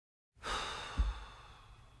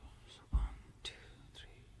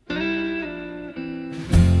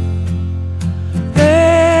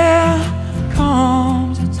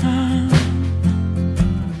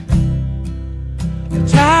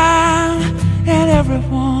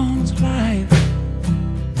everyone's life,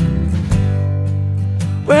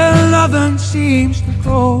 where nothing seems to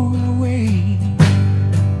go your way,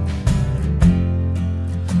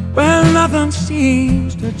 where nothing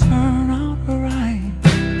seems to turn out right.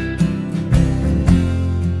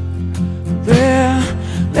 There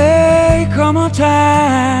may come a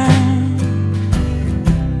time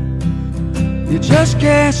you just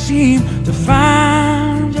can't seem to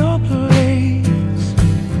find your place.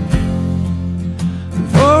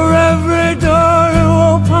 For every door you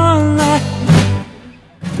open,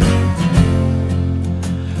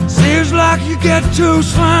 seems like you get to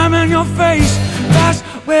slam in your face. That's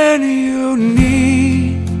when you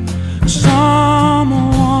need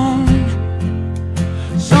someone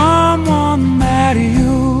that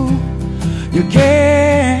you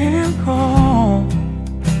can call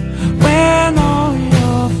when all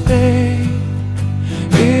your faith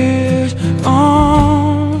is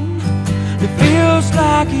gone. It feels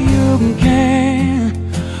like you can't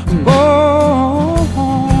go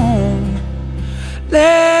home.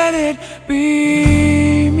 Let it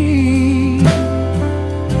be me.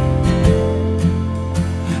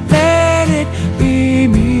 Let it be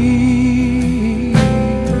me.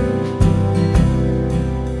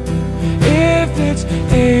 If it's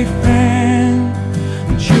a friend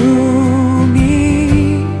that you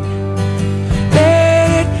need, let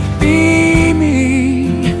it be me.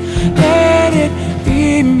 Let it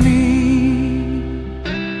be me.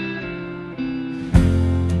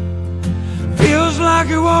 Feels like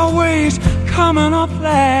you're always coming up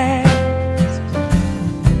last.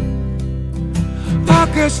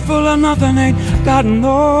 Pockets full of nothing, ain't got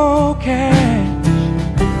no cash.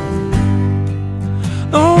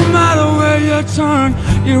 No matter where you turn,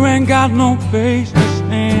 you ain't got no place to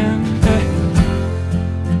stand.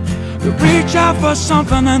 You reach out for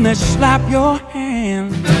something and they slap your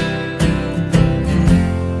hand.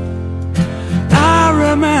 I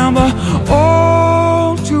remember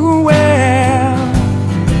all too well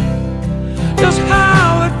just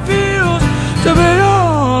how it feels to be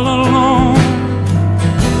all alone.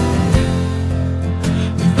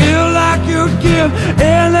 Feel like you'd give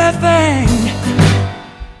anything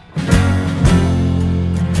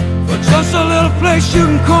for just a little place you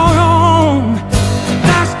can call your own.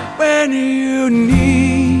 That's when you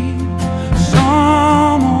need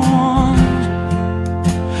someone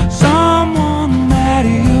that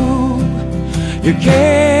you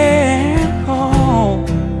can call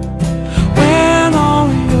when all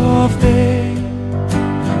your faith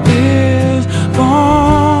is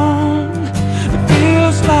gone. It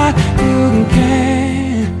feels like you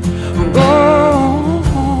can't go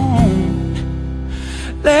home.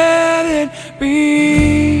 Let it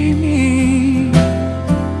be me.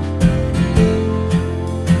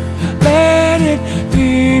 Let it be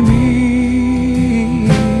me.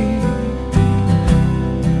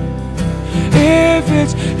 If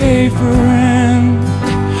it's a friend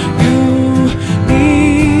you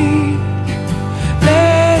need,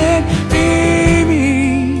 let it be me.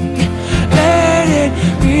 Let it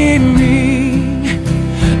be me.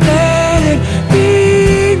 Let it be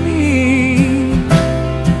me.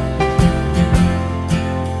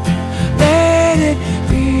 Let it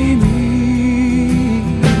be me.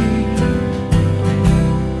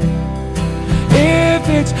 If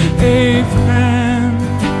it's a friend